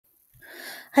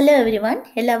Hello everyone,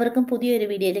 എല്ലാവർക്കും പുതിയൊരു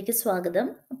വീഡിയോയിലേക്ക് സ്വാഗതം.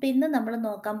 അപ്പോൾ ഇന്ന് നമ്മൾ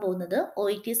നോക്കാൻ പോകുന്നത്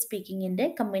OET സ്പീക്കിങ്ങിൻ്റെ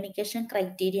കമ്മ്യൂണിക്കേഷൻ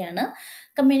ക്രൈറ്റീരിയ ആണ്.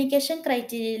 കമ്മ്യൂണിക്കേഷൻ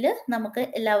ക്രൈറ്റീരിയയിൽ നമുക്ക്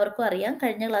എല്ലാവർക്കും അറിയാം,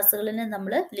 കഴിഞ്ഞ ക്ലാസ്സുകളിൽ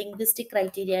നമ്മൾ ലിംഗ്വിസ്റ്റിക്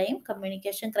ക്രൈറ്റീരിയയും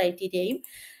കമ്മ്യൂണിക്കേഷൻ ക്രൈറ്റീരിയയും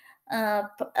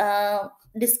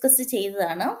ഡിസ്കസ്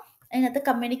ചെയ്തതാണ്. അതിനകത്ത്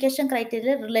കമ്മ്യൂണിക്കേഷൻ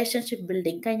ക്രൈറ്റീരിയ റിലേഷൻഷിപ്പ്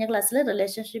ബിൽഡിംഗ്, കഴിഞ്ഞ ക്ലാസ്സിൽ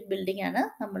റിലേഷൻഷിപ്പ് ബിൽഡിംഗ് ആണ്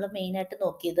നമ്മൾ മെയിനായിട്ട്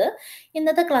നോക്കിയത്.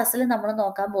 ഇന്നത്തെ ക്ലാസ്സിൽ നമ്മൾ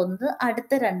നോക്കാൻ പോകുന്നത്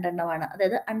അടുത്ത രണ്ടെണ്ണമാണ്.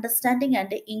 അതായത് understanding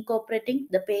and incorporating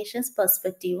the patients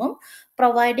പെർസ്പെക്റ്റീവും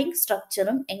providing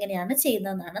സ്ട്രക്ചറും എങ്ങനെയാണ്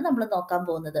ചെയ്യുന്നതെന്നാണ് നമ്മൾ നോക്കാൻ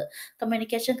പോകുന്നത്.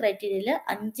 കമ്മ്യൂണിക്കേഷൻ ക്രൈറ്റീരിയയിൽ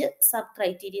 5 സബ്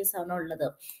ക്രൈറ്റീരിയസ് ആണ് ഉള്ളത്.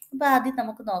 അപ്പോൾ ആദ്യം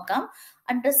നമുക്ക് നോക്കാം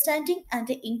understanding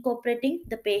and incorporating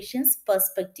the patients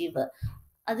perspective.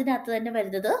 അതിനകത്ത് തന്നെ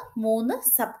വരുന്നത് 3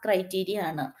 സബ് ക്രൈറ്റീരിയ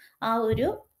ആണ്. ആ ഒരു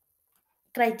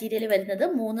ക്രൈറ്റീരിയയിൽ വരുന്നത്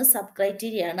 3 സബ്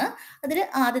ക്രൈറ്റീരിയ ആണ്. അതിൽ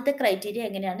ആദ്യത്തെ ക്രൈറ്റീരിയ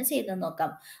എങ്ങനെയാണ് ചെയ്യുന്നത്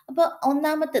നോക്കാം. അപ്പോൾ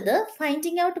ഒന്നാമത്തേത്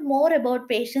finding out more about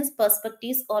patients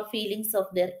perspectives or feelings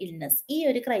of their illness. ഈ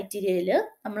ഒരു ക്രൈറ്റീരിയയിൽ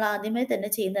നമ്മൾ ആദ്യമേ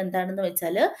തന്നെ ചെയ്യുന്നത് എന്താണെന്ന്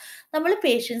വെച്ചാൽ, നമ്മൾ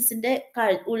പേഷ്യൻസിൻ്റെ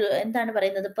എന്താണ്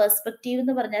പറയുന്നത്, പെർസ്പെക്റ്റീവ്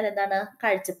എന്ന് പറഞ്ഞാൽ എന്താണ്,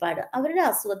 കാഴ്ചപ്പാട്, അവരുടെ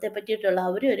അസുഖത്തെ പറ്റിയിട്ടുള്ള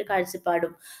അവരുടെ ഒരു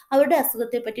കാഴ്ചപ്പാടും അവരുടെ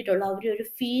അസുഖത്തെ പറ്റിയിട്ടുള്ള അവരുടെ ഒരു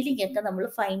ഫീലിംഗ് ഒക്കെ നമ്മൾ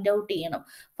ഫൈൻഡ് ഔട്ട് ചെയ്യണം.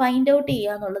 ഫൈൻഡ് ഔട്ട്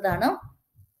ചെയ്യുക എന്നുള്ളതാണ്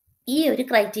ഈ ഒരു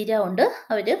ക്രൈറ്റീരിയ കൊണ്ട്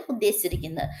അവർ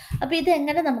ഉദ്ദേശിച്ചിരിക്കുന്നത്. അപ്പോൾ ഇത്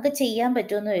എങ്ങനെ നമുക്ക് ചെയ്യാൻ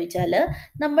പറ്റുമെന്ന് ചോദിച്ചാൽ,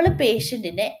 നമ്മൾ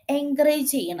പേഷ്യൻറ്റിനെ എൻകറേജ്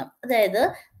ചെയ്യണം. അതായത്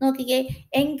നോക്കിക്കേ,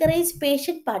 എൻകറേജ്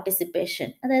പേഷ്യൻറ്റ് പാർട്ടിസിപ്പേഷൻ.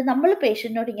 അതായത് നമ്മൾ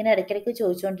പേഷ്യൻറ്റിനോട് ഇങ്ങനെ ഇടയ്ക്കിടയ്ക്ക്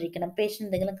ചോദിച്ചുകൊണ്ടിരിക്കണം, പേഷ്യൻ്റ്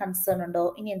എന്തെങ്കിലും കൺസേൺ ഉണ്ടോ,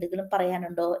 ഇനി എന്തെങ്കിലും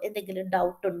പറയാനുണ്ടോ, എന്തെങ്കിലും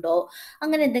ഡൗട്ട് ഉണ്ടോ,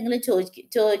 അങ്ങനെ എന്തെങ്കിലും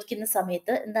ചോദിക്കുന്ന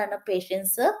സമയത്ത് എന്താണ്,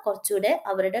 പേഷ്യൻസ് കുറച്ചുകൂടെ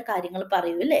അവരുടെ കാര്യങ്ങൾ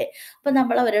പറയൂ അല്ലേ. അപ്പം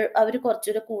നമ്മൾ അവർ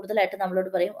കുറച്ചുകൂടെ കൂടുതലായിട്ട്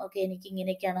നമ്മളോട് പറയും, ഓക്കെ എനിക്ക്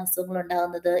ഇങ്ങനെയൊക്കെയാണ് അസുഖങ്ങൾ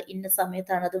ഉണ്ടാകുന്നത്, ഇന്ന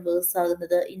സമയത്താണ് അത് വേഴ്സ്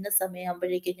ആകുന്നത്, ഇന്ന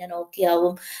സമയമാകുമ്പോഴേക്കും ഞാൻ ഓക്കെ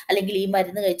ആവും, അല്ലെങ്കിൽ ഈ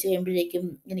മരുന്ന് കഴിച്ച് കഴിയുമ്പോഴേക്കും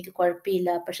എനിക്ക് കുഴപ്പമില്ല,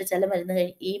 പക്ഷെ ചില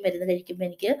ഈ മരുന്ന് കഴിക്കുമ്പോൾ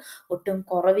എനിക്ക് ഒട്ടും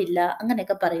കുറവില്ല,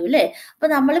 അങ്ങനെയൊക്കെ പറയൂ അല്ലേ. അപ്പോൾ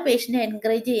നമ്മൾ പേഷ്യൻറ്റിനെ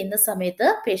എൻകറേജ് ചെയ്യുന്ന സമയത്ത്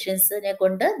പേഷ്യൻസിനെ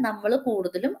കൊണ്ട് നമ്മൾ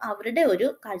കൂടുതലും അവരുടെ ഒരു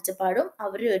കാഴ്ചപ്പാടും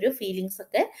അവരുടെ ഒരു ഫീലിങ്സ്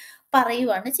ഒക്കെ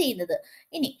പറയുവാണ് ചെയ്യുന്നത്.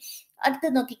 ഇനി അടുത്ത്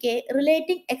നോക്കിക്കേ,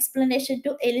 relating explanation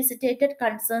to എലിസിറ്റേറ്റഡ്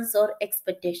concerns or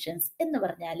expectations എന്ന്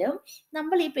പറഞ്ഞാലും,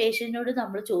 നമ്മൾ ഈ പേഷ്യൻറ്റിനോട്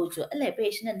നമ്മൾ ചോദിച്ചു അല്ലേ,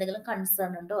 പേഷ്യൻ്റ് എന്തെങ്കിലും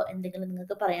കൺസേൺ ഉണ്ടോ, എന്തെങ്കിലും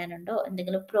നിങ്ങൾക്ക് പറയാനുണ്ടോ,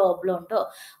 എന്തെങ്കിലും പ്രോബ്ലം ഉണ്ടോ.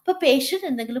 അപ്പോൾ പേഷ്യൻ്റ്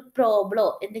എന്തെങ്കിലും പ്രോബ്ലമോ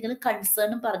എന്തെങ്കിലും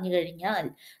കൺസേണും പറഞ്ഞു കഴിഞ്ഞാൽ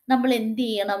നമ്മൾ എന്ത്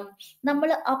ചെയ്യണം,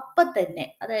 നമ്മൾ അപ്പം തന്നെ,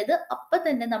 അതായത് അപ്പം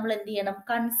തന്നെ നമ്മൾ എന്ത് ചെയ്യണം,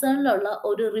 കൺസേണിലുള്ള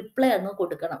ഒരു റിപ്ലൈ അങ്ങ്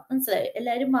കൊടുക്കണം. മനസ്സിലായോ,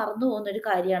 എല്ലാവരും മറന്നു പോകുന്ന ഒരു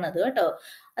കാര്യമാണത് കേട്ടോ.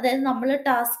 അതായത് നമ്മൾ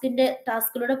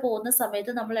ടാസ്കിലൂടെ പോകുന്ന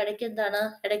സമയത്ത് നമ്മൾ ഇടയ്ക്ക്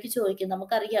ചോദിക്കും,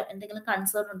 നമുക്കറിയാം എന്തെങ്കിലും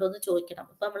കൺസേൺ ഉണ്ടോ എന്ന് ചോദിക്കണം.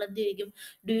 അപ്പൊ നമ്മൾ എന്ത് ചെയ്യും,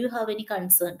 do you have any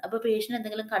concern. അപ്പൊ പേഷ്യന്റ്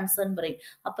എന്തെങ്കിലും കൺസേൺ പറയും,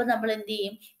 അപ്പൊ നമ്മൾ എന്ത്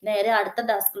ചെയ്യും, നേരെ അടുത്ത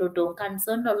ടാസ്കിലോട്ട് പോകും,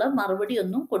 കൺസേണിനുള്ള മറുപടി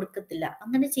ഒന്നും കൊടുക്കത്തില്ല.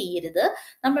 അങ്ങനെ ചെയ്യരുത്.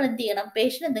 നമ്മൾ എന്ത് ചെയ്യണം,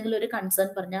 പേഷ്യന്റ് എന്തെങ്കിലും ഒരു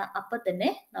കൺസേൺ പറഞ്ഞാൽ അപ്പൊ തന്നെ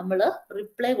നമ്മൾ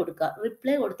റിപ്ലൈ കൊടുക്കുക.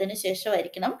 റിപ്ലൈ കൊടുത്തതിന്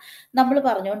ശേഷമായിരിക്കണം നമ്മൾ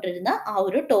പറഞ്ഞുകൊണ്ടിരുന്ന ആ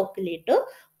ഒരു ടോപ്പിലേക്ക്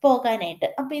പോകാനായിട്ട്.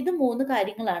 അപ്പൊ ഇത് 3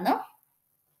 കാര്യങ്ങളാണ്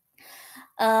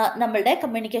നമ്മളുടെ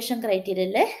കമ്മ്യൂണിക്കേഷൻ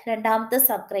ക്രൈറ്റീരിയയിലെ രണ്ടാമത്തെ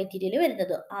സബ് ക്രൈറ്റീരിയയിൽ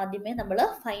വരുന്നത്. ആദ്യമേ നമ്മൾ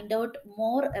find out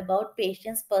more about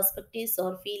patients perspectives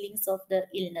or feelings of there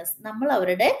illness. നമ്മൾ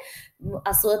അവരുടെ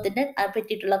അസുഖത്തിൻ്റെ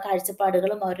പറ്റിയിട്ടുള്ള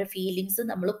കാഴ്ചപ്പാടുകളും അവരുടെ ഫീലിങ്സും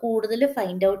നമ്മൾ കൂടുതൽ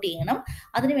ഫൈൻഡ് ഔട്ട് ചെയ്യണം.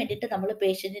 അതിന് വേണ്ടിയിട്ട് നമ്മൾ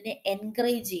പേഷ്യൻറ്റിനെ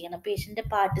എൻകറേജ് ചെയ്യണം, പേഷ്യൻ്റെ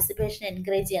പാർട്ടിസിപ്പേഷൻ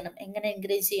എൻകറേജ് ചെയ്യണം. എങ്ങനെ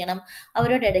എൻകറേജ് ചെയ്യണം,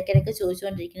 അവരോട് ഇടയ്ക്കിടയ്ക്ക്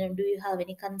ചോദിച്ചുകൊണ്ടിരിക്കണം, do you have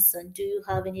any concern, do you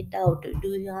have any doubt,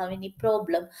 do you have any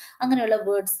problem, അങ്ങനെയുള്ള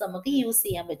വേർഡ്സ് നമുക്ക് യൂസ്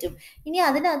ചെയ്യാൻ പറ്റും. ഇനി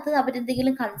അതിനകത്ത്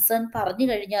അവരെന്തെങ്കിലും കൺസേൺ പറഞ്ഞു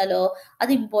കഴിഞ്ഞാലോ,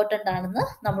 അത് ഇമ്പോർട്ടൻ്റ് ആണെന്ന്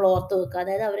നമ്മൾ ഓർത്ത് വെക്കുക.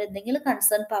 അതായത് അവരെന്തെങ്കിലും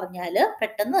കൺസേൺ പറഞ്ഞാൽ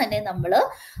പെട്ടെന്ന് തന്നെ നമ്മൾ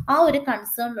ആ ഒരു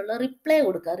കൺസേണിലുള്ള റിപ്ലൈ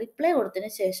കൊടുക്കുക. റിപ്ലൈ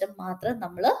കൊടുത്തതിന് ശേഷം മാത്രം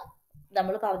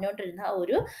നമ്മൾ പറഞ്ഞുകൊണ്ടിരുന്ന ആ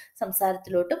ഒരു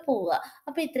സംസാരത്തിലോട്ട് പോവുക.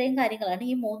 അപ്പോൾ ഇത്രയും കാര്യങ്ങളാണ്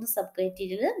ഈ 3 സബ്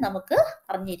ക്രൈറ്റീരിയയിൽ നമുക്ക്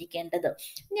അറിഞ്ഞിരിക്കേണ്ടത്.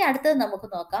 ഇനി അടുത്തത് നമുക്ക്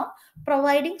നോക്കാം,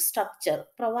 പ്രൊവൈഡിങ് സ്ട്രക്ചർ.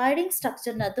 പ്രൊവൈഡിങ്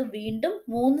സ്ട്രക്ചറിനകത്ത് വീണ്ടും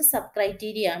 3 സബ്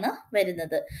ക്രൈറ്റീരിയ ആണ്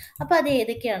വരുന്നത്. അപ്പോൾ അത്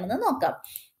ഏതൊക്കെയാണെന്ന് നോക്കാം.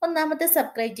 ഒന്നാമത്തെ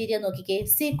സബ് ക്രൈറ്റീരിയ നോക്കിക്കേ,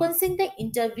 sequencing the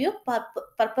interview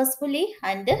purposefully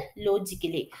and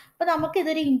logically. അപ്പൊ നമുക്ക്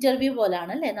ഇതൊരു ഇന്റർവ്യൂ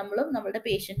പോലാണ് അല്ലെ, നമ്മളും നമ്മുടെ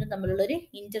പേഷ്യന്റും തമ്മിലുള്ള ഒരു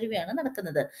ഇന്റർവ്യൂ ആണ്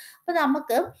നടക്കുന്നത്. അപ്പൊ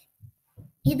നമുക്ക്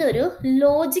ഇതൊരു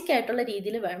ലോജിക് ആയിട്ടുള്ള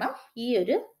രീതിയിൽ വേണം ഈ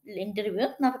ഒരു ഇന്റർവ്യൂ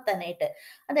നടത്താനായിട്ട്.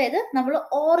 അതായത് നമ്മൾ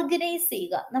ഓർഗനൈസ്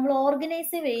ചെയ്യുക, നമ്മൾ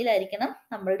ഓർഗനൈസ് വേയിലായിരിക്കണം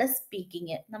നമ്മളുടെ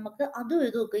സ്പീക്കിങ്. നമുക്ക് അതും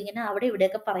ഇതും ഒക്കെ ഇങ്ങനെ അവിടെ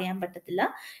ഇവിടെയൊക്കെ പറയാൻ പറ്റത്തില്ല.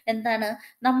 എന്താണ്,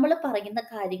 നമ്മൾ പറയുന്ന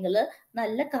കാര്യങ്ങൾ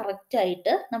നല്ല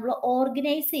കറക്റ്റായിട്ട് നമ്മൾ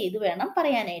ഓർഗനൈസ് ചെയ്ത് വേണം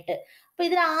പറയാനായിട്ട്. അപ്പൊ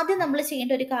ഇതിൽ ആദ്യം നമ്മൾ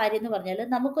ചെയ്യേണ്ട ഒരു കാര്യം എന്ന് പറഞ്ഞാൽ,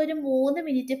 നമുക്കൊരു 3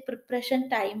 മിനിറ്റ് പ്രിപ്പറേഷൻ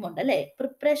ടൈം ഉണ്ട് അല്ലേ.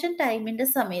 പ്രിപ്പറേഷൻ ടൈമിന്റെ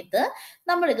സമയത്ത്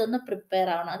നമ്മൾ ഇതൊന്ന് പ്രിപ്പയർ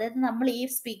ആവണം. അതായത് നമ്മൾ ഈ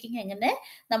സ്പീക്കിംഗ് എങ്ങനെ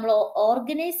നമ്മൾ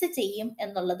ഓർഗനൈസ് ചെയ്യും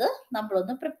എന്നുള്ളത്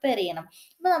നമ്മളൊന്ന് പ്രിപ്പയർ ചെയ്യണം.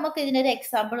 അപ്പൊ നമുക്ക് ഇതിനൊരു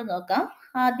എക്സാമ്പിൾ നോക്കാം.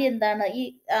 ആദ്യം എന്താണ് ഈ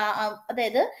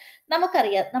അതായത്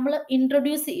നമുക്കറിയാം നമ്മൾ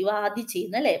ഇൻട്രൊഡ്യൂസ് ചെയ്യുക ആദ്യം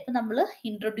ചെയ്യുന്നു അല്ലേ? ഇപ്പൊ നമ്മൾ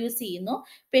ഇൻട്രൊഡ്യൂസ് ചെയ്യുന്നു,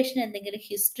 പേഷ്യന്റ് എന്തെങ്കിലും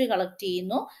ഹിസ്റ്ററി കളക്ട്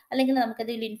ചെയ്യുന്നു, അല്ലെങ്കിൽ നമുക്ക്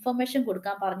എന്തെങ്കിലും ഇൻഫർമേഷൻ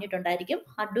കൊടുക്കാൻ പറഞ്ഞിട്ടുണ്ടായിരിക്കും,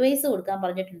 അഡ്വൈസ് കൊടുക്കാൻ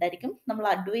പറഞ്ഞിട്ടുണ്ടായിരിക്കും, നമ്മൾ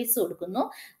അഡ്വൈസ് കൊടുക്കുന്നു.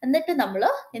 എന്നിട്ട് നമ്മൾ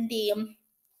എന്ത് ചെയ്യും?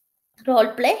 റോൾ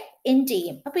പ്ലേ എൻഡ്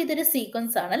ചെയ്യും. അപ്പൊ ഇതൊരു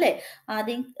സീക്വൻസ് ആണ് അല്ലേ?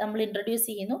 ആദ്യം നമ്മൾ ഇൻട്രൊഡ്യൂസ്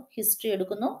ചെയ്യുന്നു, ഹിസ്റ്ററി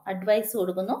എടുക്കുന്നു, അഡ്വൈസ്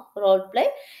കൊടുക്കുന്നു, റോൾ പ്ലേ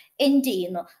എൻഡ്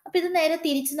ചെയ്യുന്നു. അപ്പൊ ഇത് നേരെ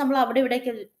തിരിച്ച് നമ്മൾ അവിടെ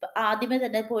ഇവിടേക്ക് ആദ്യമേ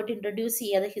തന്നെ പോയിട്ട് ഇൻട്രൊഡ്യൂസ്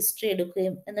ചെയ്യാതെ ഹിസ്റ്ററി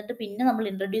എടുക്കുകയും എന്നിട്ട് പിന്നെ നമ്മൾ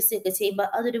ഇൻട്രൊഡ്യൂസ് ചെയ്യുകയൊക്കെ ചെയ്യുമ്പോൾ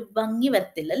അതൊരു ഭംഗി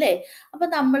വരത്തില്ല അല്ലേ? അപ്പൊ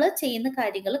നമ്മൾ ചെയ്യുന്ന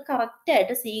കാര്യങ്ങൾ കറക്റ്റ്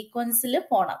ആയിട്ട് സീക്വൻസിൽ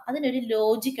പോണം. അതിനൊരു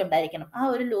ലോജിക് ഉണ്ടായിരിക്കണം. ആ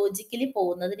ഒരു ലോജിക്കലി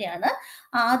പോകുന്നതിനെയാണ്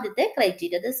ആദ്യത്തെ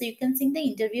ക്രൈറ്റീരിയ. അത് sequencing the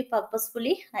interview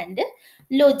purposefully and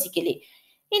logically.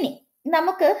 ഇനി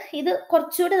നമുക്ക് ഇത്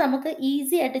കുറച്ചുകൂടെ നമുക്ക്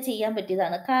ഈസി ആയിട്ട് ചെയ്യാൻ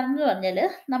പറ്റിയതാണ്. കാരണം എന്ന് പറഞ്ഞാല്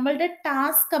നമ്മളുടെ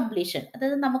ടാസ്ക് കംപ്ലീഷൻ,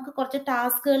 അതായത് നമുക്ക് കുറച്ച്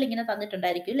ടാസ്കുകൾ ഇങ്ങനെ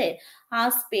തന്നിട്ടുണ്ടായിരിക്കും അല്ലേ?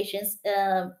 ആസ്ക് പേഷ്യൻസ്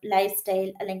ലൈഫ് സ്റ്റൈൽ,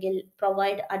 അല്ലെങ്കിൽ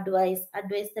provide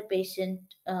advice the patient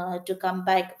to come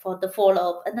back for the follow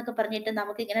up എന്നൊക്കെ പറഞ്ഞിട്ട്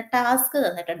നമുക്ക് ഇങ്ങനെ ടാസ്ക്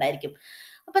തന്നിട്ടുണ്ടായിരിക്കും.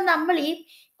 അപ്പൊ നമ്മൾ ഈ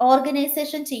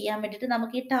ഓർഗനൈസേഷൻ ചെയ്യാൻ വേണ്ടിയിട്ട്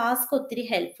നമുക്ക് ഈ ടാസ്ക് ഒത്തിരി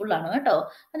ഹെൽപ്ഫുൾ ആണ് കേട്ടോ.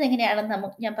 അതെങ്ങനെയാണെന്ന്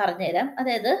ഞാൻ പറഞ്ഞുതരാം.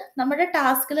 അതായത് നമ്മുടെ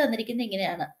ടാസ്കിൽ തന്നിരിക്കുന്നത്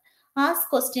ഇങ്ങനെയാണ്: ask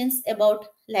questions about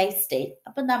life style.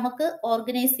 അപ്പൊ നമുക്ക്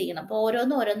ഓർഗനൈസ് ചെയ്യണം. അപ്പൊ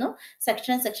ഓരോന്നും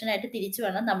സെക്ഷൻ ആയിട്ട് തിരിച്ചു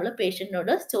വേണം നമ്മൾ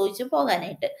പേഷ്യന്റിനോട് ചോദിച്ചു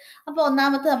പോകാനായിട്ട്. അപ്പൊ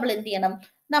ഒന്നാമത്തെ നമ്മൾ എന്ത് ചെയ്യണം?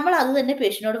 നമ്മൾ അത് തന്നെ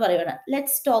പേഷ്യന്റിനോട് പറയുകയാണ്,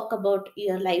 let's talk about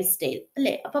your life style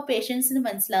അല്ലേ? അപ്പൊ പേഷ്യൻസിന്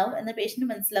മനസ്സിലാവും, എന്നാൽ പേഷ്യന്റ്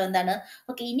മനസ്സിലാവും എന്താണ്,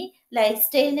 ഓക്കെ ഇനി ലൈഫ്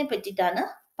സ്റ്റൈലിനെ പറ്റിയിട്ടാണ്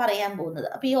പറയാൻ പോകുന്നത്.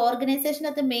 അപ്പൊ ഈ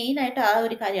ഓർഗനൈസേഷനകത്ത് മെയിൻ ആയിട്ട് ആ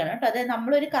ഒരു കാര്യമാണ് കേട്ടോ. അതായത്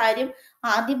നമ്മളൊരു കാര്യം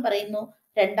ആദ്യം പറയുന്നു,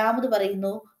 രണ്ടാമത്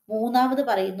പറയുന്നു, മൂന്നാമത്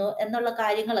പറയുന്നു എന്നുള്ള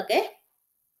കാര്യങ്ങളൊക്കെ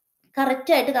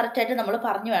കറക്റ്റ് ആയിട്ട് നമ്മൾ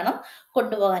പറഞ്ഞു വേണം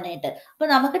കൊണ്ടുപോകാനായിട്ട്. അപ്പൊ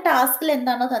നമുക്ക് ടാസ്കിൽ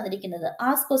എന്താണോ തന്നിരിക്കുന്നത്,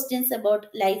 ask questions about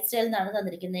life style എന്നാണ്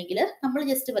തന്നിരിക്കുന്നതെങ്കിൽ നമ്മൾ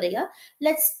ജസ്റ്റ് പറയുക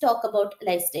let's talk about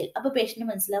life style. അപ്പൊ പേഷ്യന്റ്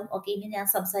മനസ്സിലാവും, ഓക്കെ ഇനി ഞാൻ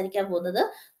സംസാരിക്കാൻ പോകുന്നത്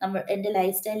എന്റെ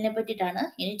ലൈഫ് സ്റ്റൈലിനെ പറ്റിയിട്ടാണ്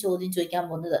ഇനി ചോദ്യം ചോദിക്കാൻ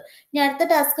പോകുന്നത്. ഇനി അടുത്ത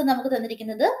ടാസ്ക് നമുക്ക്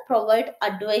തന്നിരിക്കുന്നത് പ്രൊവൈഡ്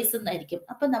അഡ്വൈസ് എന്നായിരിക്കും.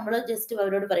 അപ്പൊ നമ്മൾ ജസ്റ്റ്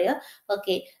അവരോട് പറയുക,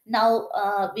 okay now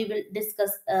we will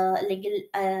discuss, അല്ലെങ്കിൽ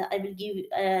I will give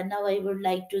now I would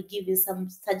like to give you some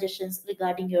suggestions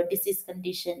regarding your disease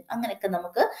condition. അങ്ങനെയൊക്കെ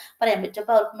നമുക്ക് പറയാൻ പറ്റും.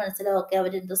 അപ്പൊ അവർക്ക് മനസ്സിലാവും, ഓക്കെ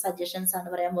അവരെന്തോ സജഷൻസ് ആണ്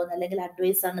പറയാൻ പോകുന്നത്, അല്ലെങ്കിൽ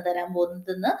അഡ്വൈസ് ആണ് തരാൻ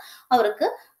പോകുന്നതെന്ന് അവർക്ക്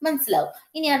മനസ്സിലാവും.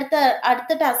 ഇനി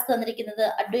അടുത്ത ടാസ്ക് തന്നിരിക്കുന്നത്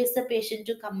advice the patient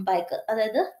to come back,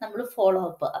 അതായത് നമ്മൾ ഫോളോ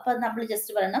അപ്പ്. അപ്പൊ നമ്മൾ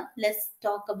ജസ്റ്റ് പറയണം let's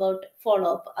talk about follow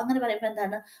up. അങ്ങനെ പറയുമ്പോൾ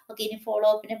എന്താണ്, ഓക്കെ ഇനി ഫോളോ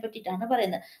അപ്പിനെ പറ്റിയിട്ടാണ്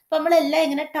പറയുന്നത്. അപ്പൊ നമ്മളെല്ലാം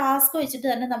ഇങ്ങനെ ടാസ്ക് വെച്ചിട്ട്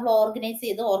തന്നെ നമ്മൾ ഓർഗനൈസ്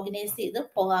ചെയ്ത്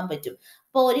പോകാൻ പറ്റും.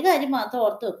 അപ്പൊ ഒരു കാര്യം മാത്രം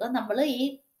ഓർത്ത് വെക്കുക, നമ്മൾ ഈ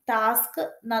ടാസ്ക്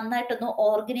നന്നായിട്ടൊന്ന്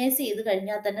ഓർഗനൈസ് ചെയ്ത്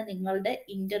കഴിഞ്ഞാൽ തന്നെ നിങ്ങളുടെ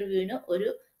ഇന്റർവ്യൂവിന് ഒരു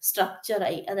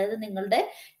സ്ട്രക്ചറായി, അതായത് നിങ്ങളുടെ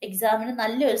എക്സാമിന്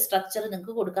നല്ലൊരു സ്ട്രക്ചർ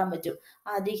നിങ്ങൾക്ക് കൊടുക്കാൻ പറ്റും.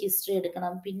 ആദ്യം ഹിസ്റ്ററി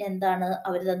എടുക്കണം, പിന്നെ എന്താണ്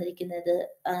അവർ തന്നിരിക്കുന്നത്,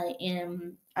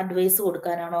 അഡ്വൈസ്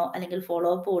കൊടുക്കാനാണോ അല്ലെങ്കിൽ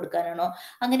ഫോളോ അപ്പ് കൊടുക്കാനാണോ,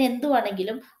 അങ്ങനെ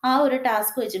എന്തുവാണെങ്കിലും ആ ഒരു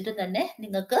ടാസ്ക് വെച്ചിട്ട് തന്നെ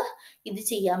നിങ്ങൾക്ക് ഇത്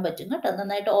ചെയ്യാൻ പറ്റും കേട്ടോ.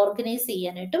 നന്നായിട്ട് ഓർഗനൈസ്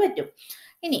ചെയ്യാനായിട്ട് പറ്റും.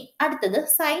 ഇനി അടുത്തത്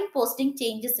sign posting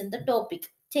changes in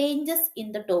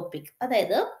the topic.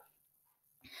 അതായത്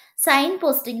സൈൻ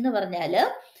പോസ്റ്റിംഗ് എന്ന് പറഞ്ഞാൽ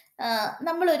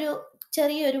നമ്മളൊരു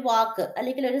ചെറിയൊരു വാക്ക്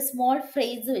അല്ലെങ്കിൽ ഒരു സ്മോൾ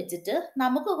ഫ്രേസ് വെച്ചിട്ട്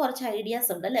നമുക്ക് കുറച്ച് ഐഡിയാസ്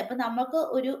ഉണ്ട് അല്ലെ? അപ്പൊ നമുക്ക്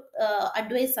ഒരു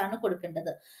അഡ്വൈസ് ആണ് കൊടുക്കേണ്ടത്.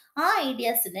 ആ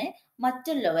ഐഡിയാസിനെ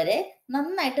മറ്റുള്ളവരെ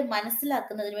നന്നായിട്ട്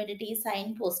മനസ്സിലാക്കുന്നതിന് വേണ്ടിയിട്ട് ഈ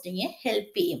സൈൻ പോസ്റ്റിംഗ്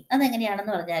ഹെൽപ്പ് ചെയ്യും.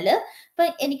 അതെങ്ങനെയാണെന്ന് പറഞ്ഞാൽ, ഇപ്പൊ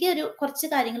എനിക്ക് കുറച്ച്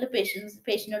കാര്യങ്ങൾ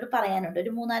പേഷ്യന്റിനോട് പറയാനുണ്ട്,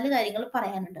 ഒരു 3-4 കാര്യങ്ങൾ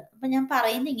പറയാനുണ്ട്. അപ്പൊ ഞാൻ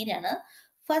പറയുന്നത് ഇങ്ങനെയാണ്: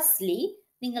 ഫസ്റ്റ്ലി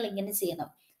നിങ്ങൾ ഇങ്ങനെ ചെയ്യണം,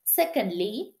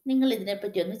 സെക്കൻഡ്ലി നിങ്ങൾ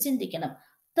ഇതിനെപ്പറ്റി ഒന്ന് ചിന്തിക്കണം,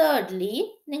 തേർഡ്ലി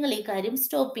നിങ്ങൾ ഈ കാര്യം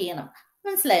സ്റ്റോപ്പ് ചെയ്യണം.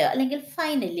 മനസ്സിലായോ? അല്ലെങ്കിൽ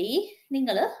ഫൈനലി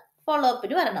നിങ്ങൾ ഫോളോ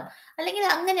അപ്പിന് വരണം. അല്ലെങ്കിൽ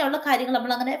അങ്ങനെയുള്ള കാര്യങ്ങൾ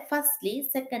നമ്മൾ അങ്ങനെ ഫസ്റ്റ്ലി,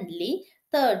 സെക്കൻഡ്ലി,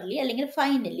 തേർഡ്ലി അല്ലെങ്കിൽ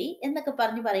ഫൈനലി എന്നൊക്കെ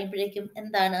പറയുമ്പോഴേക്കും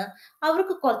എന്താണ്,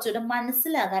 അവർക്ക് കുറച്ചുകൂടെ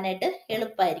മനസ്സിലാകാനായിട്ട്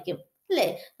എളുപ്പമായിരിക്കും അല്ലേ?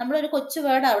 നമ്മളൊരു കൊച്ചു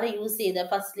വേർഡ് അവിടെ യൂസ് ചെയ്ത്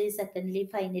ഫസ്റ്റ്ലി, സെക്കൻഡ്ലി,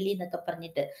 ഫൈനലി എന്നൊക്കെ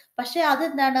പറഞ്ഞിട്ട്, പക്ഷെ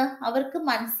അതെന്താണ് അവർക്ക്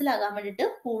മനസ്സിലാകാൻ വേണ്ടിയിട്ട്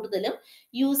കൂടുതലും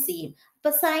യൂസ് ചെയ്യും.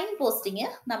 ഇപ്പൊ സൈൻ പോസ്റ്റിംഗ്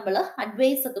നമ്മൾ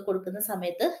അഡ്വൈസ് ഒക്കെ കൊടുക്കുന്ന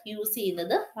സമയത്ത് യൂസ്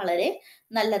ചെയ്യുന്നത് വളരെ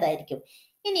നല്ലതായിരിക്കും.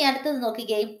 ഇനി അടുത്തത്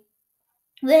നോക്കിക്കേ,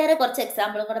 വേറെ കുറച്ച്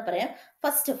എക്സാമ്പിളും കൂടെ പറയാം.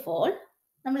 ഫസ്റ്റ് ഓഫ് ഓൾ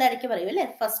നമ്മൾ ഇടയ്ക്ക് പറയും അല്ലെ,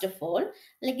 ഫസ്റ്റ് ഓഫ് ഓൾ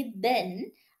അല്ലെങ്കിൽ ദെൻ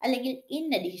അല്ലെങ്കിൽ ഇൻ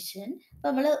അഡീഷൻ. അപ്പൊ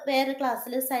നമ്മൾ വേറെ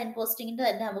ക്ലാസ്സിൽ സൈൻ പോസ്റ്റിങ്ങിന്റെ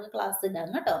തന്നെ നമുക്ക് ക്ലാസ്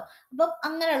ഉണ്ടാകും കേട്ടോ. അപ്പം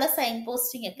അങ്ങനെയുള്ള സൈൻ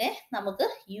പോസ്റ്റിംഗ് ഒക്കെ നമുക്ക്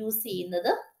യൂസ്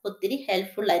ചെയ്യുന്നത് ഒത്തിരി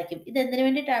ഹെൽപ്ഫുൾ ആയിരിക്കും. ഇത് എന്തിനു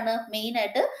വേണ്ടിയിട്ടാണ്? മെയിൻ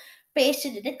ആയിട്ട്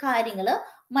പേഷ്യന്റിന്റെ കാര്യങ്ങൾ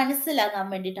മനസ്സിലാകാൻ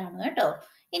വേണ്ടിയിട്ടാണ് കേട്ടോ.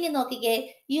 ഇനി നോക്കിക്കേ,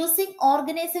 using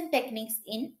organising techniques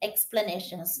in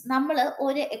explanations. നമ്മൾ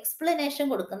ഒരു എക്സ്പ്ലനേഷൻ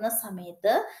കൊടുക്കുന്ന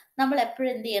സമയത്ത് നമ്മൾ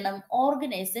എപ്പോഴും എന്ത് ചെയ്യണം?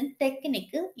 ഓർഗനൈസിങ്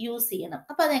ടെക്നിക്ക് യൂസ് ചെയ്യണം.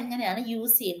 അപ്പൊ അതെങ്ങനെയാണ്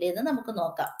യൂസ് ചെയ്യേണ്ടതെന്ന് നമുക്ക്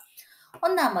നോക്കാം.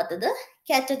 ഒന്നാമത്തത്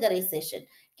കാറ്റഗറൈസേഷൻ.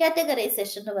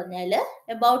 കാറ്റഗറൈസേഷൻ എന്ന് പറഞ്ഞാൽ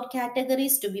about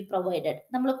categories to be provided.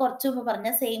 നമ്മൾ കുറച്ച് മുമ്പ് പറഞ്ഞ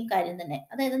സെയിം കാര്യം തന്നെ.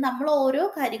 അതായത് നമ്മൾ ഓരോ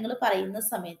കാര്യങ്ങൾ പറയുന്ന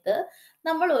സമയത്ത്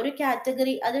നമ്മൾ ഒരു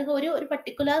കാറ്റഗറി, അതായത് ഒരു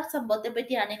പർട്ടിക്കുലർ സംഭവത്തെ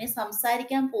പറ്റിയാണ് ഇനി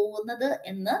സംസാരിക്കാൻ പോകുന്നത്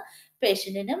എന്ന്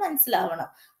പേഷ്യന്റിന് മനസ്സിലാവണം.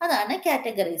 അതാണ്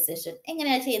കാറ്റഗറൈസേഷൻ.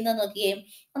 എങ്ങനെയാ ചെയ്യുന്നത് നോക്കിയേ.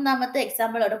 ഒന്നാമത്തെ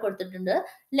എക്സാമ്പിൾ അവിടെ കൊടുത്തിട്ടുണ്ട്.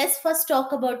 Let's first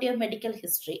talk about your medical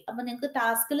history. അപ്പൊ നിങ്ങൾക്ക്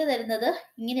ടാസ്കിൽ തരുന്നത്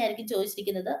ഇങ്ങനെയായിരിക്കും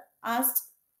ചോദിച്ചിരിക്കുന്നത്, ആസ്ക്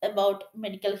അബൌട്ട്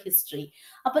മെഡിക്കൽ ഹിസ്റ്ററി.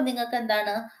 അപ്പൊ നിങ്ങൾക്ക്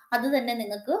എന്താണ്, അത് തന്നെ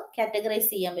നിങ്ങൾക്ക് കാറ്റഗറൈസ്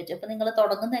ചെയ്യാൻ പറ്റും. അപ്പൊ നിങ്ങൾ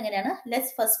തുടങ്ങുന്നത് എങ്ങനെയാണ്,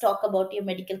 let's first talk about your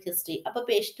medical history. അപ്പൊ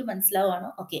പേഷ്യന്റ് മനസ്സിലാവുകയാണ്,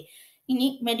 ഓക്കെ ഇനി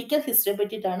മെഡിക്കൽ ഹിസ്റ്ററിയെ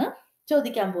പറ്റിയിട്ടാണ്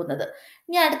ചോദിക്കാൻ പോകുന്നത്.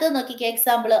 ഇനി അടുത്തത് നോക്കിക്കേ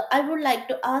example. I would like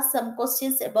to ask some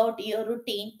questions about your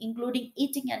routine including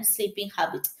eating and sleeping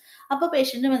habit. അപ്പൊ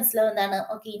പേഷ്യന്റ് മനസ്സിലാവുന്നതാണ്,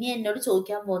 ഓക്കെ ഇനി എന്നോട്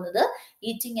ചോദിക്കാൻ പോകുന്നത്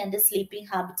ഈറ്റിംഗ് ആൻഡ് സ്ലീപ്പിംഗ്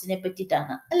ഹാബിറ്റിനെ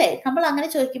പറ്റിയിട്ടാണ് അല്ലെ. നമ്മൾ അങ്ങനെ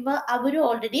ചോദിക്കുമ്പോൾ അവര്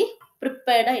ഓൾറെഡി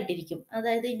പ്രിപ്പയർഡ് ആയിട്ടിരിക്കും.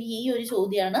 അതായത് ഇനി ഈ ഒരു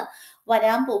ചോദ്യമാണ്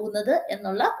വരാൻ പോകുന്നത്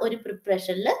എന്നുള്ള ഒരു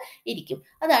പ്രിപ്പറേഷനിൽ ഇരിക്കും.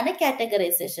 അതാണ്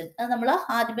കാറ്റഗറൈസേഷൻ. അത് നമ്മൾ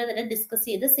ആദ്യമേ തന്നെ ഡിസ്കസ്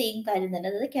ചെയ്ത സെയിം കാര്യം തന്നെ.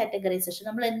 അതായത് കാറ്റഗറൈസേഷൻ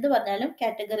നമ്മൾ എന്ത് പറഞ്ഞാലും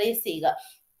കാറ്റഗറൈസ് ചെയ്യുക.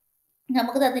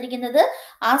 നമുക്ക് തന്നിരിക്കുന്നത്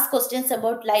ask questions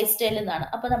about life style എന്നാണ്.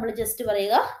 അപ്പൊ നമ്മൾ ജസ്റ്റ്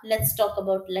പറയുക let's talk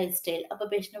about life style. അപ്പൊ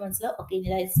പേഷ്യന്റ് മനസ്സിലാവും, ഓക്കെ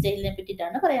ഇനി ലൈഫ് സ്റ്റൈലിനെ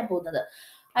പറ്റിയിട്ടാണ് പറയാൻ പോകുന്നത്.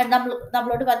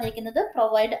 നമ്മളോട് പറഞ്ഞിരിക്കുന്നത്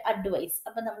പ്രൊവൈഡ് അഡ്വൈസ്.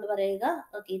 അപ്പൊ നമ്മൾ പറയുക,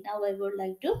 okay now I would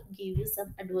like to give you some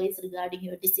advice regarding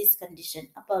your disease condition.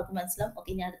 അപ്പൊ അവർക്ക് മനസ്സിലാവും,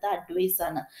 ഓക്കെ ഇനി അടുത്ത അഡ്വൈസ്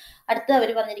ആണ്. അടുത്ത അവർ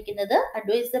പറഞ്ഞിരിക്കുന്നത്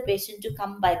advice the patient to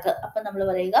come back. അപ്പൊ നമ്മൾ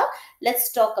പറയുക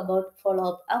let's talk about follow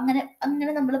up.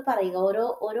 അങ്ങനെ നമ്മൾ പറയുക.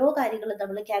 ഓരോ കാര്യങ്ങളും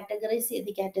നമ്മൾ കാറ്റഗറൈസ്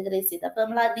ചെയ്ത് അപ്പൊ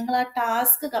നിങ്ങൾ ആ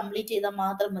ടാസ്ക് കംപ്ലീറ്റ് ചെയ്താൽ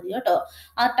മാത്രം മതി കേട്ടോ.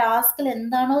 ആ ടാസ്കിൽ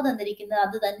എന്താണോ തന്നിരിക്കുന്നത്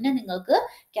അത് തന്നെ നിങ്ങൾക്ക്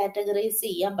കാറ്റഗറൈസ്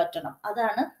ചെയ്യാൻ പറ്റണം.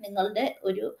 അതാണ് നിങ്ങളുടെ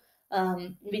ഒരു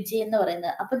വിജയം എന്ന്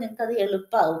പറയുന്നത്. അപ്പൊ നിങ്ങൾക്ക് അത്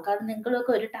എളുപ്പമാവും. കാരണം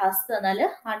നിങ്ങളൊക്കെ ഒരു ടാസ്ക് തന്നാൽ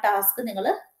ആ ടാസ്ക് നിങ്ങൾ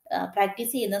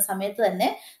പ്രാക്ടീസ് ചെയ്യുന്ന സമയത്ത് തന്നെ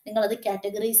നിങ്ങൾ അത്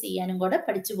കാറ്റഗറൈസ് ചെയ്യാനും കൂടെ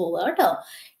പഠിച്ചു പോവുക കേട്ടോ.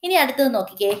 ഇനി അടുത്തത്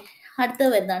നോക്കിക്കേ.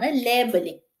 അടുത്തത് വരുന്നതാണ്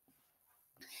ലേബലിംഗ്.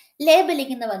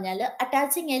 ലേബലിംഗ് എന്ന് പറഞ്ഞാൽ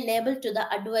attaching A label to the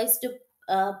advice to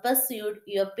pursued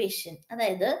your patient.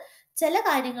 അതായത് ചില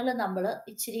കാര്യങ്ങൾ നമ്മൾ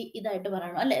ഇച്ചിരി ഇതായിട്ട്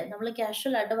പറയണം അല്ലെ. നമ്മൾ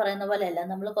കാഷ്വൽ ആയിട്ട് പറയുന്ന പോലെ അല്ല,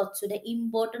 നമ്മൾ കുറച്ചുകൂടെ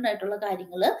ഇമ്പോർട്ടൻ്റ് ആയിട്ടുള്ള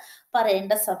കാര്യങ്ങൾ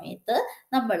പറയേണ്ട സമയത്ത്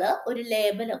നമ്മൾ ഒരു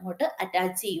ലേബൽ അങ്ങോട്ട്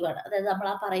അറ്റാച്ച് ചെയ്യുവാണ്. അതായത് നമ്മൾ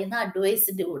ആ പറയുന്ന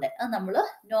അഡ്വൈസിന്റെ കൂടെ. അത് നമ്മൾ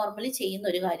നോർമലി ചെയ്യുന്ന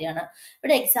ഒരു കാര്യമാണ്.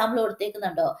 ഇവിടെ example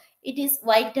കൊടുത്തേക്കുന്നുണ്ടോ, it is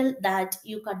vital that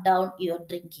you cut down your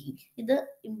drinking. ഇത്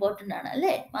ഇമ്പോർട്ടൻ്റ് ആണ്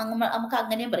അല്ലേ. നമുക്ക്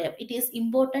അങ്ങനെയും പറയാം, it is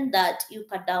important that you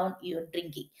cut down your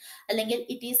drinking. അല്ലെങ്കിൽ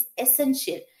it is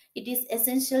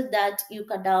essential that you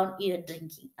cut down your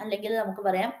drinking. അല്ലെങ്കിൽ നമുക്ക്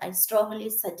പറയാം, I strongly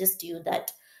suggest you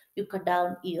that you cut down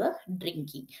your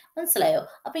drinking. മനസ്സിലായോ.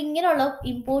 അപ്പൊ ഇങ്ങനെയുള്ള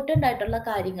ഇമ്പോർട്ടൻ്റ് ആയിട്ടുള്ള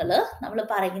കാര്യങ്ങൾ നമ്മൾ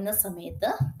പറയുന്ന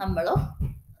സമയത്ത് നമ്മൾ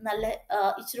നല്ല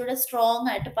ഇച്ചിരൂടെ സ്ട്രോങ്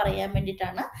ആയിട്ട് പറയാൻ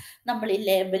വേണ്ടിയിട്ടാണ് നമ്മൾ ഈ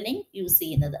ലേബലിംഗ് യൂസ്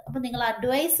ചെയ്യുന്നത്. അപ്പൊ നിങ്ങൾ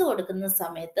അഡ്വൈസ് കൊടുക്കുന്ന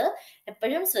സമയത്ത്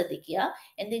എപ്പോഴും ശ്രദ്ധിക്കുക,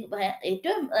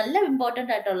 ഏറ്റവും നല്ല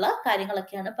ഇമ്പോർട്ടൻ്റ് ആയിട്ടുള്ള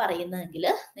കാര്യങ്ങളൊക്കെയാണ് പറയുന്നതെങ്കിൽ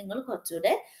നിങ്ങൾ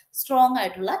കുറച്ചുകൂടെ സ്ട്രോങ്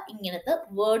ആയിട്ടുള്ള ഇങ്ങനത്തെ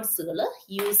വേർഡ്സുകൾ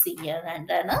യൂസ്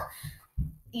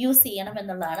ചെയ്യണം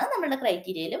എന്നുള്ളതാണ് നമ്മുടെ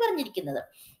ക്രൈറ്റീരിയയിൽ പറഞ്ഞിരിക്കുന്നത്.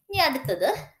 ഇനി അടുത്തത്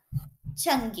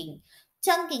ചങ്കിങ്.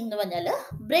 Chunking എന്ന് പറഞ്ഞാൽ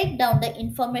break down the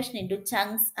information in to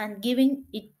chunks and giving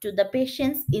it to the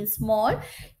patients in small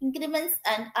increments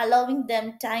and അലൗവിംഗ് dum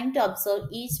time to observe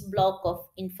each block of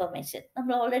information.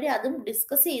 നമ്മൾ ഓൾറെഡി അതും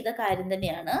ഡിസ്കസ് ചെയ്ത കാര്യം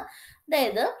തന്നെയാണ്.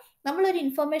 അതായത് നമ്മളൊരു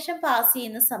ഇൻഫർമേഷൻ പാസ്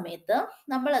ചെയ്യുന്ന സമയത്ത്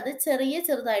നമ്മളത്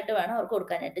ചെറുതായിട്ട് വേണം അവർക്ക്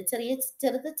കൊടുക്കാനായിട്ട്.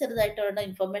 ചെറുതായിട്ട് വേണം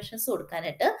ഇൻഫർമേഷൻസ്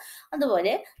കൊടുക്കാനായിട്ട്.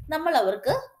 അതുപോലെ നമ്മൾ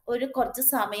അവർക്ക് ഒരു കുറച്ച്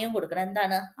സമയം കൊടുക്കണം.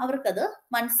 എന്താണ്, അവർക്കത്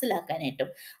മനസ്സിലാക്കാനായിട്ടും.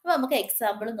 അപ്പൊ നമുക്ക്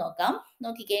എക്സാമ്പിൾ നോക്കാം.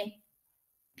 നോക്കിക്കേ.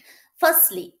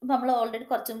 ഫസ്റ്റ്ലി നമ്മൾ ഓൾറെഡി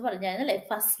കുറച്ചും പറഞ്ഞായിരുന്നു അല്ലെ.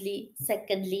 ഫസ്റ്റ്ലി,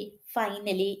 സെക്കൻഡ്ലി,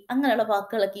 ഫൈനലി അങ്ങനെയുള്ള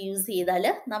വാക്കുകളൊക്കെ യൂസ് ചെയ്താൽ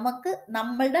നമുക്ക്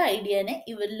നമ്മളുടെ ഐഡിയനെ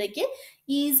ഇവരിലേക്ക്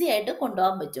ഈസി ആയിട്ട്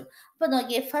കൊണ്ടുപോകാൻ പറ്റും. അപ്പൊ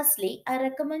നോക്കിയേ. Firstly I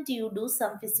recommend you do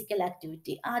some physical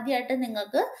activity. ആദ്യമായിട്ട്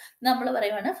നിങ്ങൾക്ക് നമ്മൾ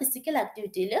പറയുവാണ് ഫിസിക്കൽ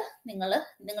ആക്ടിവിറ്റിയിൽ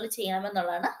നിങ്ങൾ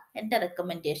ചെയ്യണമെന്നുള്ളതാണ് എൻ്റെ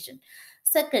recommendation.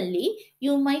 Secondly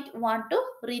you might want to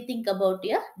rethink about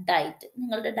your diet.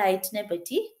 നിങ്ങളുടെ ഡയറ്റിനെ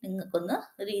പറ്റി നിങ്ങൾക്കൊന്ന്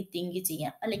റീതിങ്ക്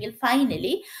ചെയ്യാം. അല്ലെങ്കിൽ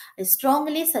finally I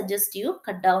strongly suggest U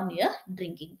cut down your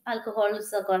drinking.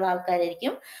 Alcohols ഒക്കെ ഉള്ള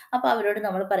ആൾക്കാരായിരിക്കും. അപ്പൊ അവരോട്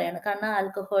നമ്മൾ പറയണം, കാരണം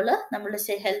ആൽക്കഹോള് നമ്മുടെ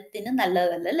ഹെൽത്തിന്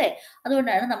നല്ലതല്ല അല്ലേ.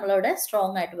 അതുകൊണ്ടാണ് നമ്മളവിടെ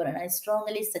സ്ട്രോങ് ആയിട്ട് പറയണം, ഐ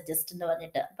സ്ട്രോങ്ലി സജസ്റ്റ് എന്ന്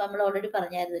പറഞ്ഞിട്ട്. അപ്പൊ നമ്മൾ ഓൾറെഡി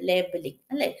പറഞ്ഞായിരുന്നു ലേബലിംഗ്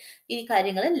അല്ലേ. ഈ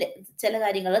കാര്യങ്ങൾ ചില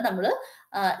കാര്യങ്ങൾ നമ്മൾ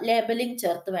ലേബലിംഗ്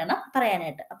ചേർത്ത് വേണം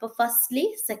പറയാനായിട്ട്. അപ്പൊ ഫസ്റ്റ്ലി,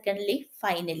 സെക്കൻഡ്ലി,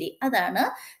 ഫൈനലി അതാണ്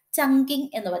ചങ്കിങ്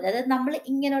എന്ന് പറയുന്നത്. അതായത് നമ്മൾ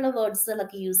ഇങ്ങനെയുള്ള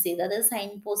വേർഡ്സുകളൊക്കെ യൂസ് ചെയ്ത്, അതായത്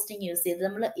സൈൻ പോസ്റ്റിംഗ് യൂസ് ചെയ്ത്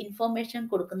നമ്മൾ ഇൻഫർമേഷൻ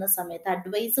കൊടുക്കുന്ന സമയത്ത്,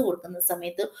 അഡ്വൈസ് കൊടുക്കുന്ന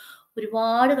സമയത്ത്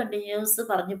ഒരുപാട് കണ്ടിന്യൂസ്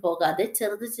പറഞ്ഞു പോകാതെ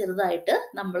ചെറുതായിട്ട്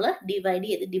നമ്മൾ ഡിവൈഡ്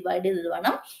ചെയ്ത്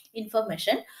വേണം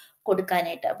ഇൻഫർമേഷൻ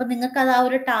കൊടുക്കാനായിട്ട്. അപ്പൊ നിങ്ങൾക്കത് ആ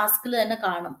ഒരു ടാസ്കിൽ തന്നെ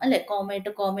കാണും അല്ലെ?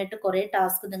 കോമയിട്ട് കുറേ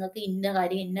ടാസ്ക് നിങ്ങൾക്ക്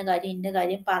ഇന്ന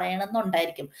കാര്യം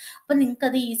പറയണമെന്നുണ്ടായിരിക്കും. അപ്പൊ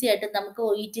നിങ്ങൾക്കത് ഈസി ആയിട്ട് നമുക്ക്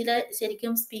OET-ല്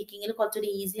ശരിക്കും സ്പീക്കിങ്ങിൽ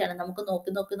കുറച്ചുകൂടി ഈസിയാണ്. നമുക്ക്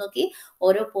നോക്കി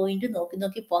ഓരോ പോയിന്റ്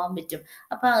നോക്കി പോകാൻ പറ്റും.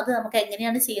 അപ്പൊ അത് നമുക്ക്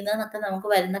എങ്ങനെയാണ് ചെയ്യുന്നതെന്നൊക്കെ നമുക്ക്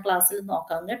വരുന്ന ക്ലാസ്സിൽ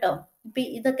നോക്കാം കേട്ടോ. ഇപ്പൊ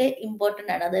ഇതൊക്കെ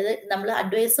ഇമ്പോർട്ടന്റ് ആണ്. അതായത് നമ്മൾ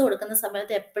അഡ്വൈസ് കൊടുക്കുന്ന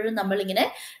സമയത്ത് എപ്പോഴും നമ്മളിങ്ങനെ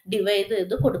ഡിവൈഡ്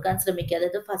ചെയ്ത് കൊടുക്കാൻ ശ്രമിക്കുക.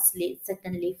 അതായത് ഫസ്റ്റ്ലി,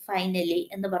 സെക്കൻഡ്ലി, ഫൈനലി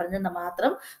എന്ന് പറഞ്ഞ്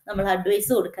മാത്രം നമ്മൾ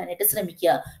അഡ്വൈസ് കൊടുക്കാനായിട്ട്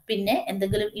ശ്രമിക്കുക. പിന്നെ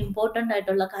എന്തെങ്കിലും ഇമ്പോർട്ടന്റ്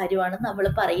ആയിട്ടുള്ള കാര്യമാണ് നമ്മൾ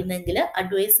പറയുന്നതെങ്കിൽ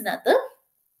അഡ്വൈസിനകത്ത്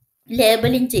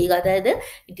ലേബലിംഗ് ചെയ്യുക. അതായത്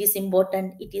it is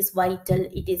important, it is vital,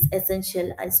 it is essential,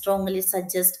 I strongly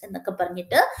suggest എന്നൊക്കെ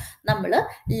പറഞ്ഞിട്ട് നമ്മൾ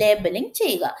ലേബലിംഗ്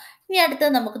ചെയ്യുക. ഇനി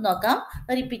അടുത്തത് നമുക്ക് നോക്കാം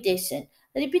റിപ്പീറ്റേഷൻ.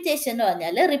 റിപ്പീറ്റേഷൻ എന്ന്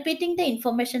പറഞ്ഞാൽ repeating the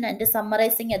information and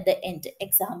summarising at the end.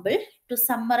 Example, to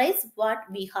summarise what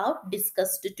we have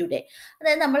discussed today.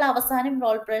 അതായത് നമ്മൾ അവസാനം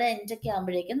റോൾ പ്ലേയുടെ എൻഡൊക്കെ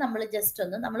ആകുമ്പോഴേക്കും നമ്മൾ ജസ്റ്റ്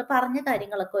ഒന്ന് നമ്മൾ പറഞ്ഞ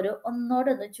കാര്യങ്ങളൊക്കെ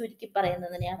ഒന്നോടൊന്ന് ചുരുക്കി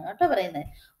പറയുന്നതിനെയാണ് കേട്ടോ പറയുന്നത്.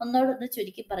 ഒന്നോടൊന്ന്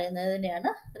ചുരുക്കി പറയുന്നതിനെയാണ്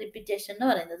റിപ്പീറ്റേഷൻ എന്ന്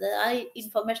പറയുന്നത്. ആ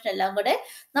ഇൻഫർമേഷൻ എല്ലാം കൂടെ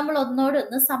നമ്മൾ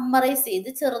ഒന്നോടൊന്ന് സമ്മറൈസ്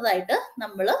ചെയ്ത് ചെറുതായിട്ട്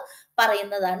നമ്മൾ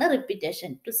പറയുന്നതാണ്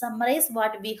repetition. To summarise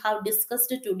what we have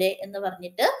discussed today എന്ന്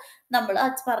പറഞ്ഞിട്ട് നമ്മൾ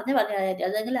പറഞ്ഞ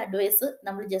അല്ലെങ്കിൽ അഡ്വൈസ്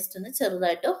നമ്മൾ ജസ്റ്റ് ഒന്ന്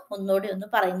ചെറുതായിട്ട് ഒന്നുകൂടി ഒന്ന്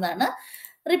പറയുന്നതാണ്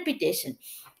റിപ്പീറ്റേഷൻ.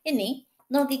 ഇനി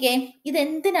നോക്കിക്കേ,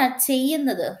 ഇതെന്തിനാ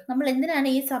ചെയ്യുന്നത്? നമ്മൾ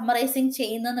എന്തിനാണ് ഈ സമ്മറൈസിങ്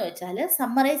ചെയ്യുന്നതെന്ന് വെച്ചാൽ,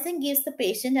 summarising gives the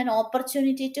patient an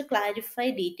opportunity to clarify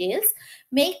details,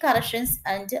 make corrections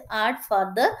and add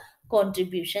further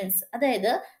contributions.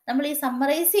 അതായത് നമ്മൾ ഈ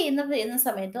സമ്മറൈസ് ചെയ്യുന്ന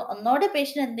സമയത്ത് ഒന്നോടെ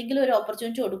പേഷ്യന്റ് എന്തെങ്കിലും ഒരു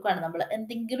ഓപ്പർച്യൂണിറ്റി കൊടുക്കുകയാണ്. നമ്മൾ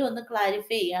എന്തെങ്കിലും ഒന്ന്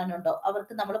ക്ലാരിഫൈ ചെയ്യാനുണ്ടോ,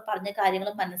 അവർക്ക് നമ്മൾ പറഞ്ഞ കാര്യങ്ങൾ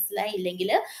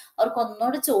മനസ്സിലായില്ലെങ്കിൽ അവർക്ക്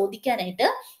ഒന്നോട് ചോദിക്കാനായിട്ട്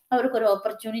അവർക്കൊരു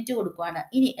ഓപ്പർച്യൂണിറ്റി കൊടുക്കുകയാണ്.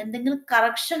 ഇനി എന്തെങ്കിലും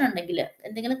കറക്ഷൻ ഉണ്ടെങ്കിൽ,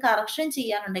 എന്തെങ്കിലും കറക്ഷൻ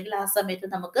ചെയ്യാനുണ്ടെങ്കിൽ ആ സമയത്ത്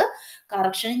നമുക്ക്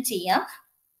കറക്ഷനും ചെയ്യാം.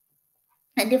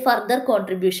 അതിൻ്റെ ഫർദർ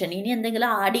കോൺട്രിബ്യൂഷൻ, ഇനി എന്തെങ്കിലും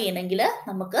ആഡ് ചെയ്യണമെങ്കിൽ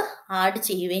നമുക്ക് ആഡ്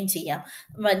ചെയ്യുകയും ചെയ്യാം.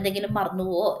 എന്തെങ്കിലും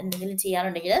മറന്നുപോവോ എന്തെങ്കിലും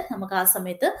ചെയ്യാനുണ്ടെങ്കിൽ നമുക്ക് ആ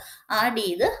സമയത്ത് ആഡ്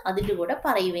ചെയ്ത് അതിൻ്റെ കൂടെ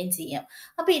പറയുകയും ചെയ്യാം.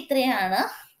 അപ്പോൾ ഇത്രയാണ്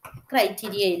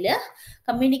ക്രൈറ്റീരിയയിൽ,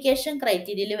 കമ്മ്യൂണിക്കേഷൻ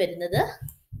ക്രൈറ്റീരിയയിൽ വരുന്നത്.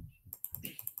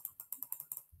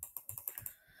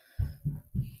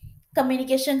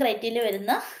 കമ്മ്യൂണിക്കേഷൻ ക്രൈറ്റീരിയയിൽ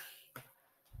വരുന്ന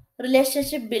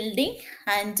relationship building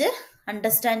and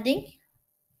understanding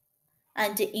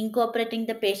and incorporating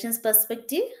the patients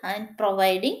perspective and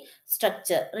providing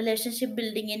structure. Relationship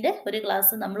ബിൽഡിങ്ങിൻ്റെ ഒരു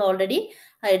ക്ലാസ് നമ്മൾ ഓൾറെഡി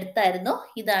എടുത്തായിരുന്നു.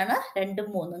 ഇതാണ് 2ഉം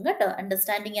 3ഉം കേട്ടോ.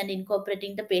 Understanding and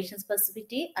incorporating the patients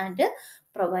perspective and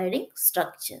providing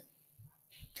structure.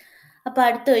 അപ്പോൾ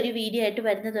അടുത്ത ഒരു വീഡിയോ ആയിട്ട്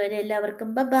വരുന്നത് വരെ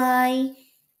എല്ലാവർക്കും ബൈ.